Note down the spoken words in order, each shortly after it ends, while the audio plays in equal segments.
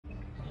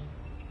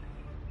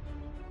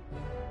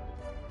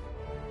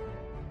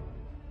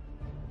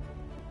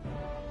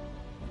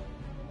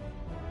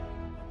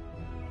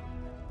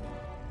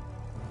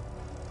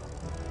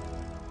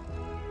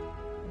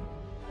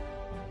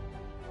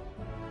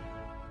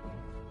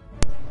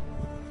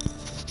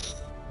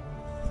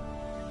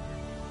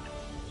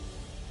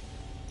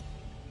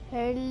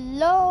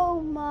Hello,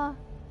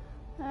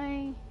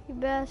 my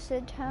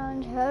basset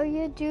hounds. How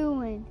you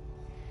doing?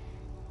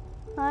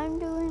 I'm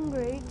doing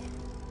great.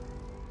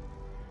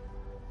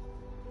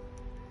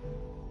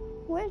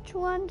 Which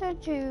one to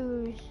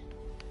choose?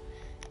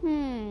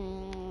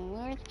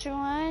 Which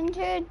one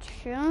to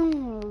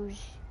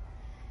choose?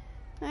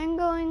 I'm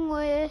going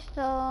with,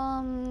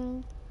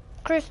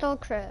 Crystal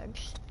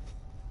Crags.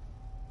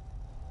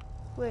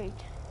 Wait.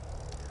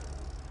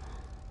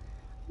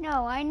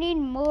 No, I need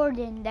more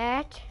than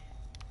that.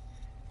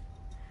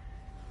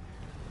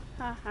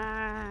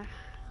 Haha.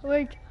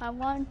 Wait, I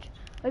want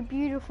a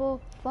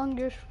beautiful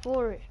fungus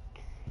forest.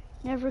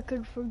 Never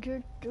could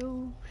forget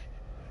those.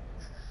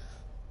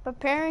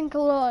 Preparing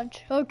to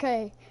launch.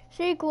 Okay.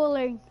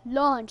 Sequeling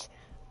launch.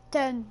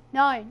 10,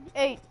 9,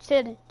 8,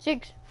 7,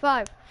 6,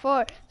 5,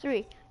 4,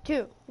 3,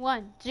 2,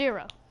 1,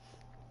 0.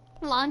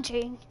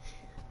 Launching.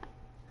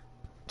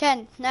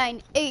 10,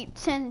 9, 8,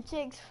 7,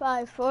 6,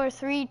 5, 4,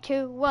 3,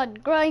 2, 1.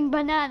 Growing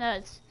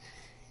bananas.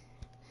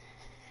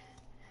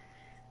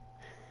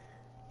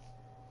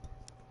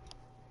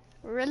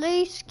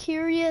 Release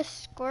curious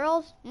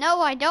squirrels? No,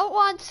 I don't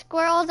want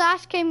squirrels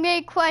asking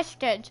me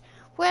questions.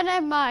 When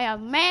am I, a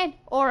man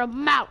or a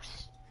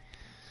mouse?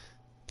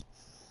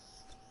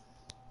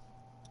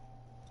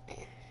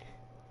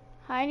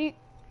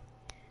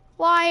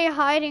 Why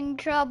hiding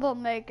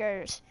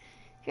troublemakers?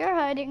 If you're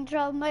hiding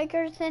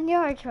troublemakers, then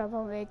you're a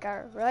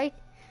troublemaker, right?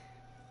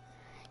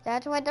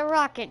 That's what the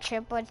rocket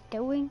ship was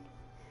doing.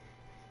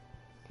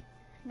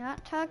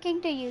 Not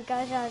talking to you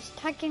guys, I was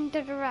talking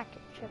to the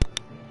rocket ship.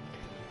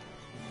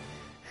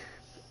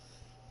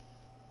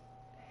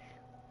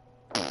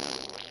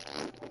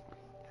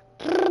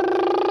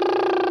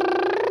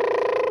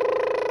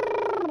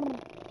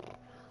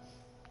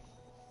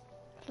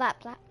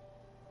 Flap, flap.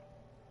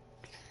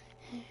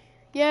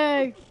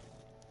 Yay!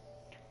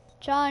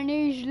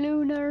 Chinese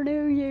Lunar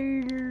New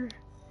Year.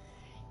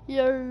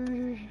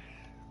 Yay!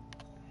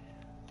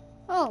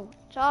 Oh,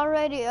 it's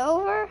already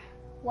over?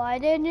 Why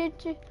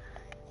didn't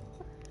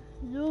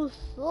you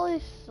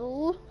say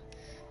so?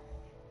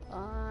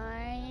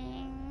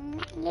 I'm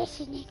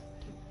listening.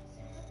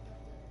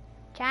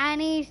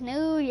 Chinese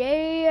New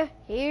Year,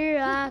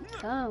 here I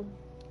come.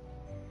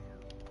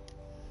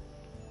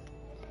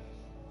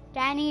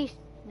 Chinese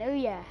New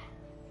Year.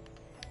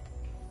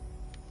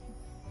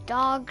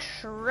 Dog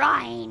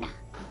shrine.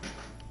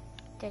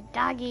 The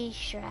doggy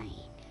shrine.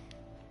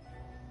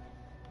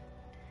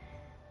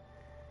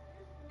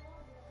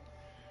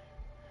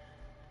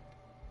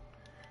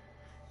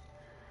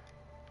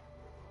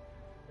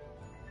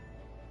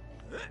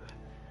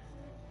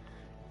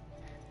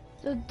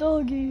 The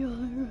doggy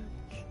orange.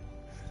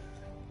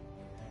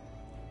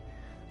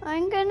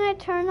 I'm gonna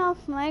turn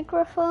off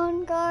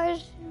microphone,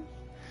 guys.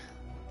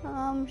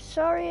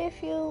 Sorry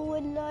if you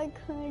would like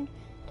to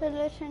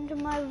listen to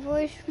my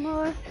voice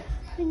more.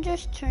 I'm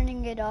just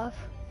turning it off.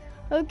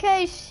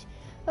 Okay,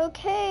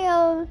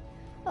 I'll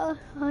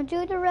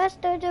do the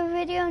rest of the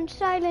video in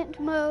silent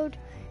mode.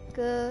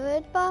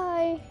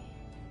 Goodbye.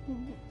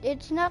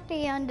 It's not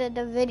the end of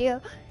the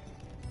video.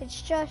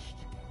 It's just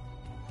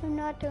I'm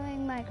not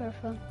doing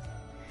microphone.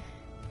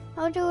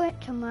 I'll do it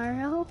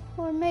tomorrow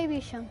or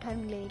maybe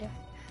sometime later.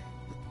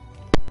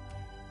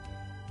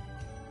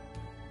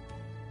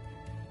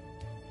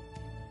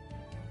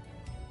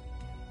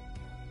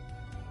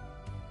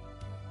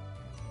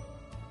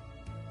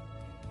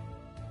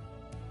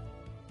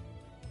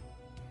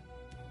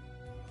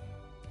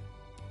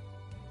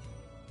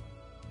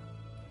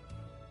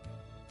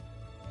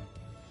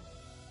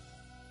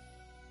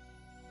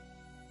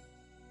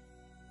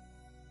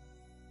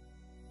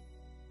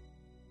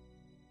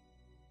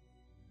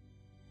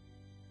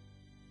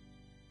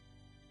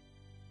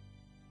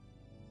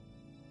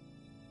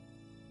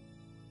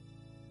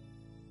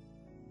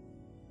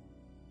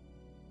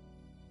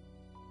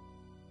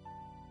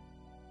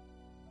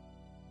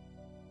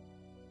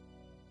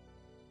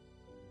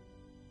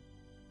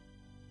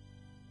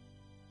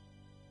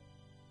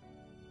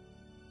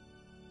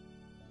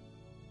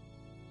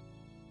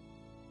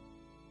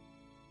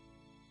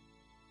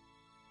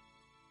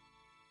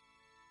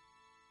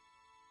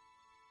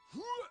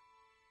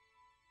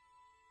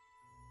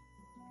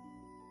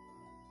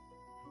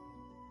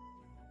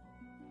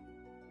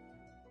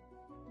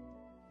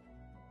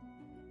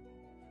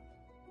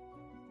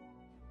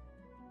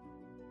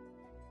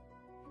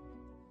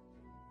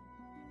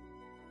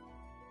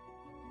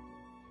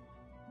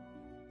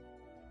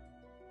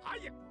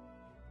 Hiya!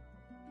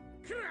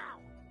 Cow!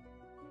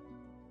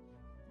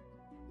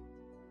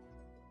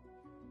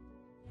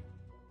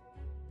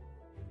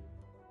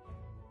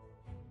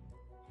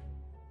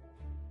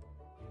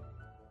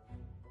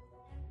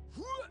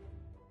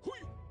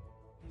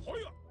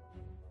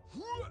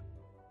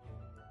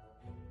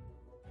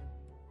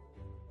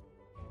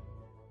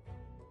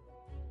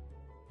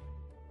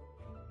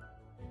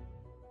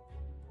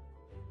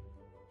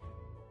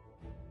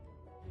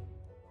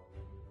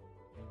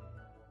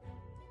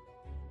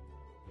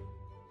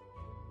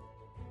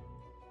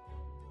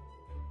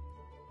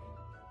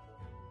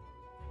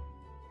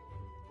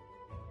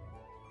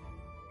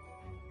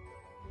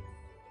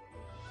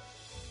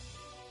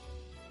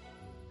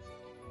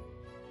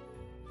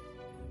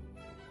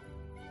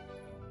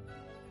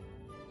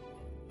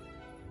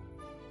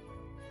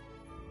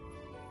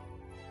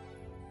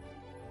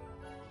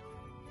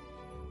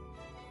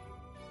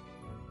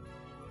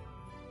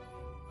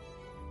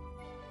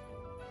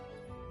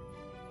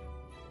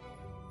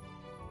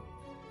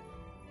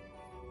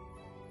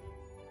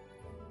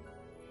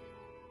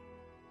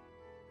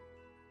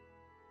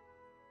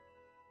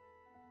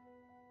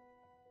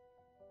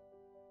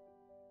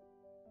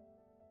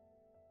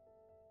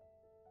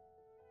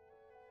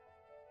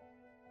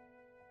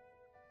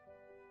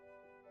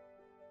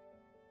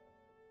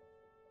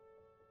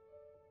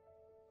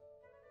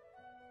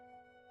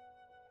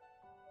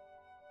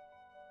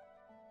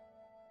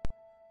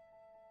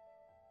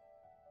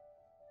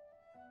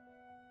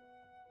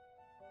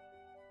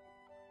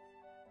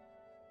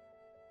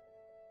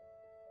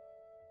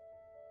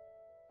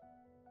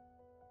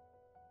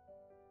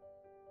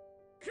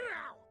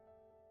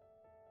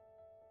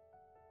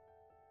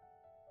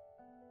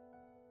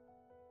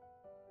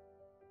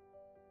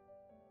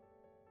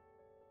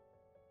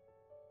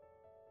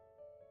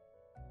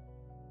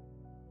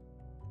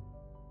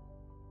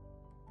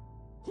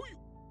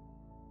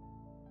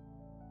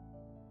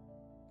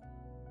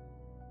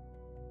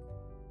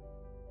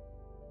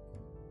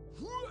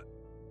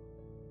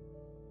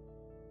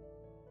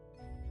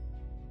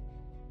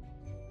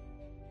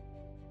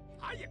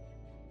 Hiya!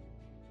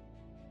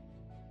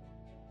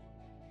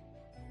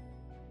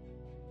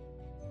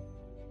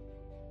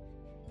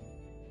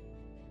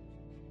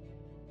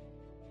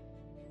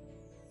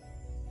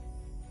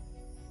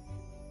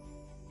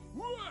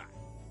 Whoa!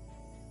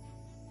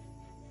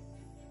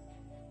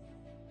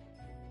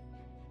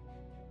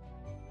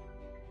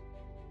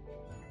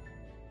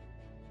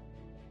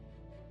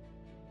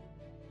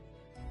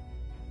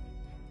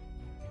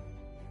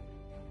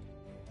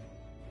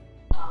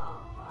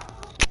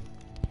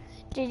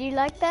 Did you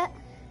like that?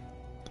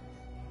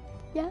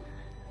 Yeah?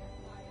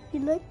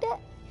 You like that?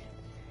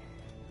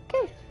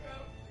 Okay.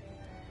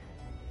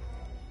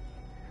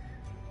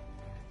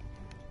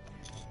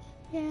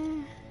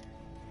 Yeah.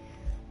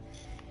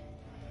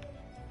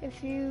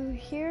 If you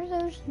hear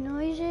those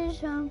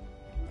noises, I'm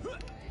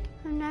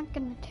not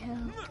gonna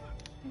tell.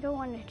 I don't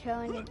want to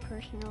tell any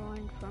personal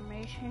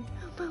information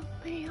about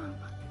me or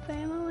my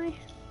family.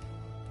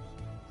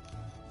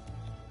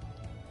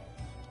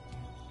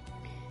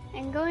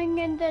 I'm going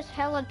in this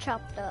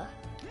helicopter.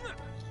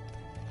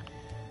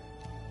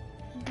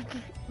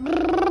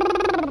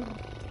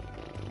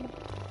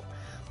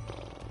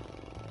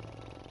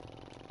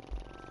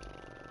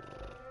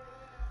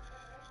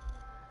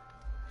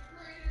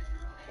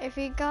 If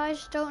you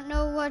guys don't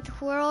know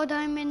what world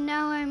I'm in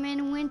now, I'm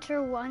in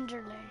Winter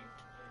Wonderland.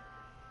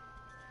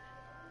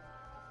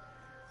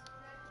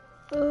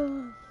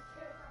 Oh.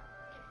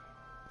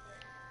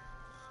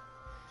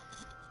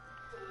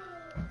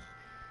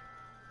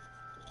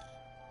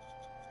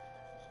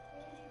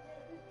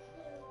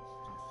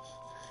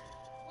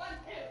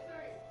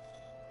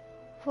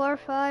 Four,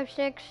 5,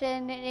 6,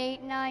 and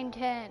 8, 9,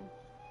 10.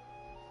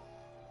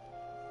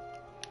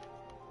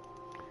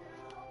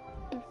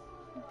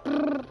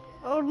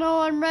 Oh no,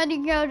 I'm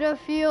running out of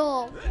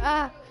fuel.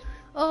 Ah.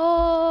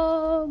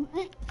 Oh.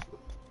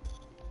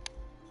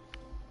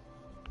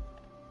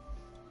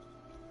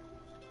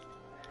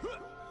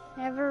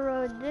 Never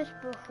rode this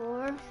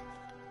before.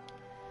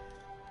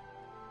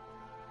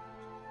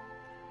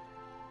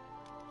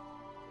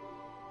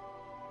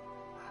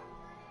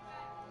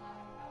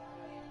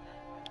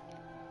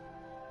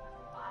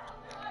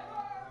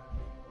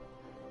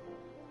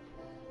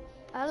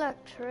 I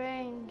like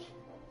trains.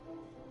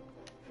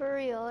 For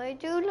real, I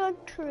do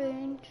like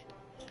trains.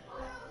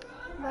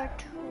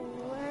 But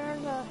where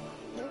the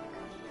heck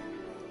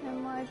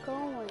am I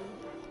going?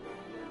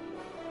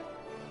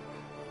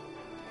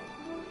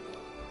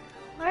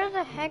 Where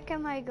the heck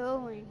am I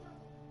going?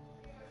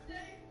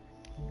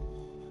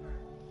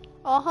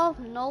 I have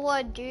no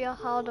idea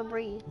how to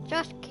breathe.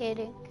 Just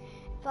kidding.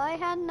 If I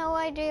had no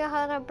idea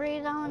how to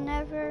breathe, I'll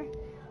never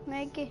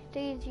make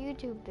these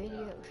YouTube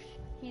videos.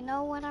 You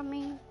know what I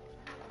mean?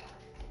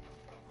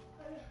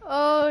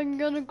 Oh, I'm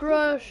gonna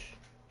crash.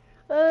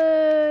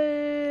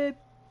 Hello,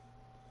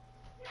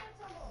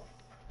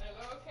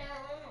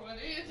 Cameron. What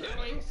are you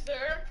doing,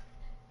 sir?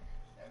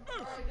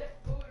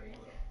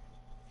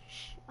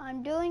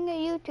 I'm doing a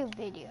YouTube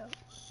video.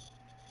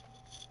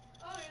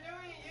 Oh, you're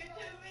doing a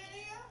YouTube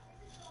video?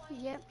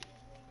 Yep.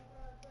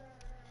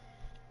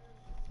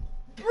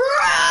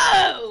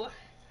 Bro!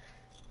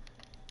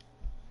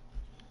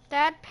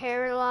 That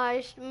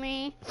paralyzed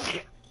me.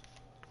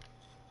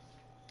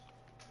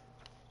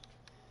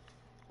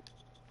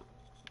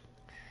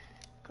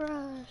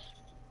 Gross.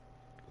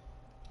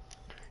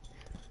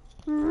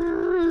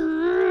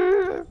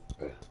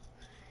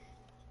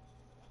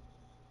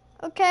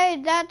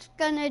 Okay, that's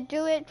gonna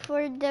do it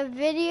for the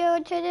video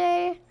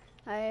today.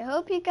 I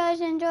hope you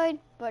guys enjoyed,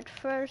 but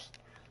first,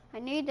 I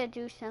need to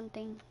do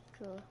something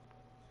cool.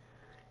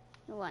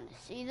 You wanna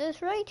see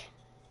this, right?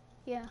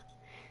 Yeah.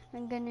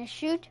 I'm gonna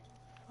shoot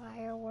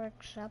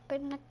fireworks up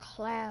in the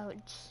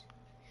clouds.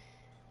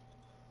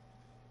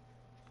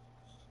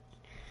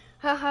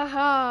 Ha ha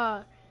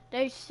ha!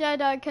 They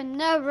said I can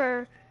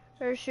never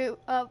shoot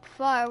up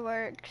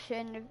fireworks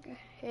in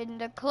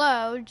the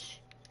clouds.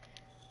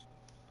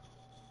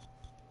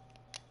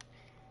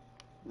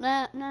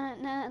 Nah, nah,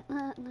 nah,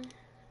 nah, nah.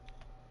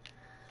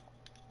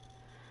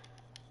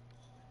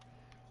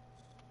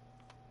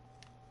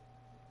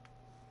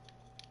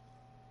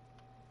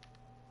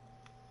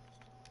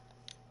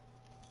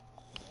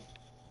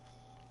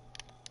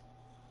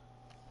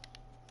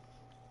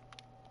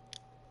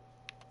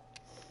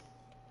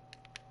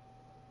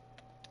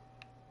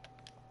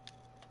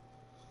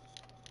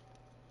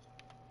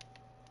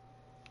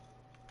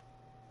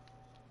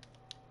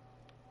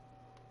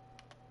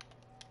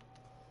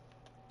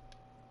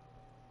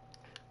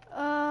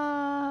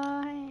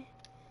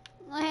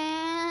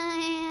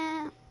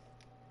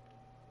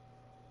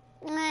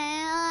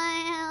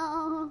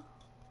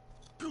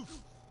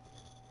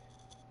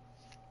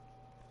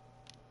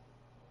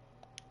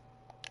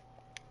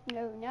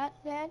 No, not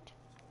that.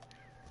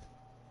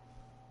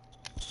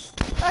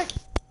 Ah!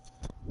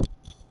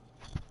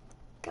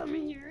 Come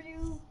here,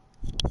 you.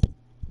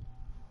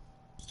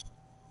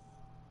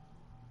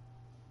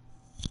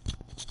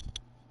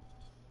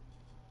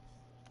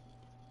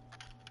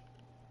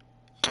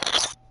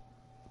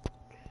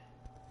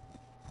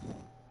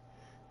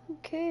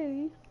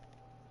 Okay.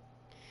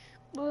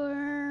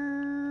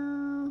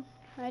 I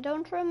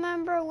don't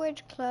remember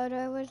which cloud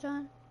I was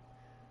on.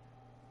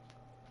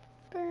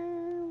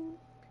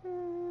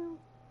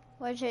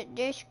 Was it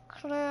this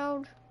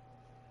cloud?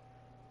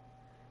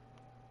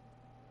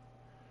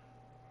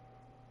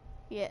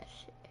 Yes,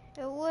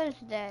 it was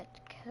that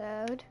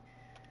cloud.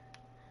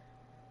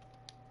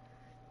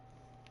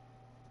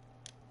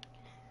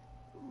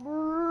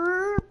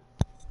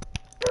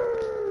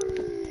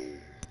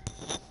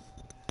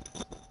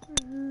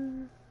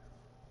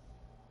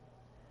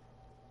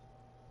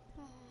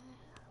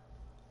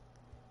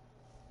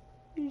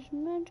 These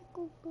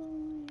magical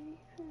boom.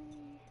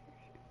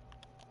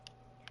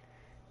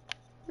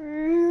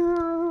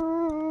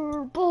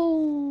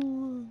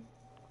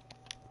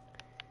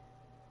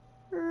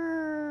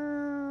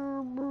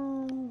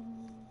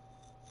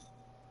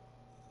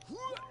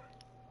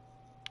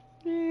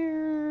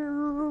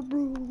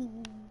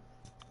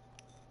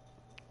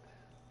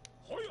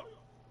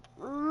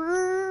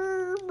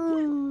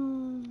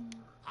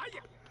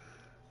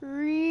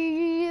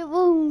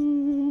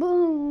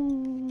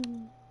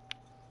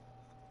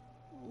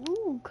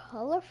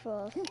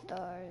 Colorful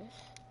stars.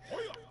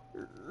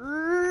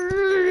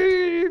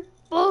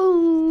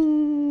 Boom!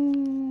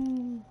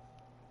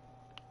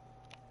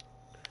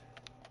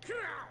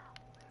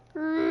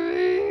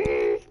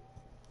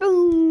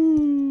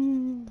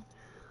 Boom!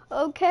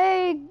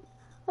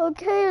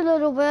 Okay,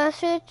 little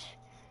Basset.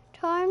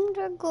 Time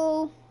to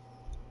go.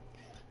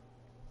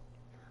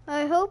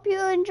 I hope you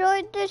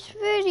enjoyed this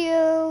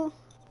video.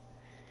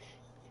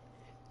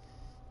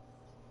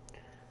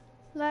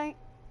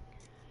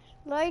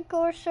 Like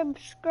or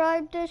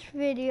subscribe this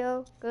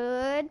video.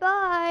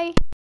 Goodbye.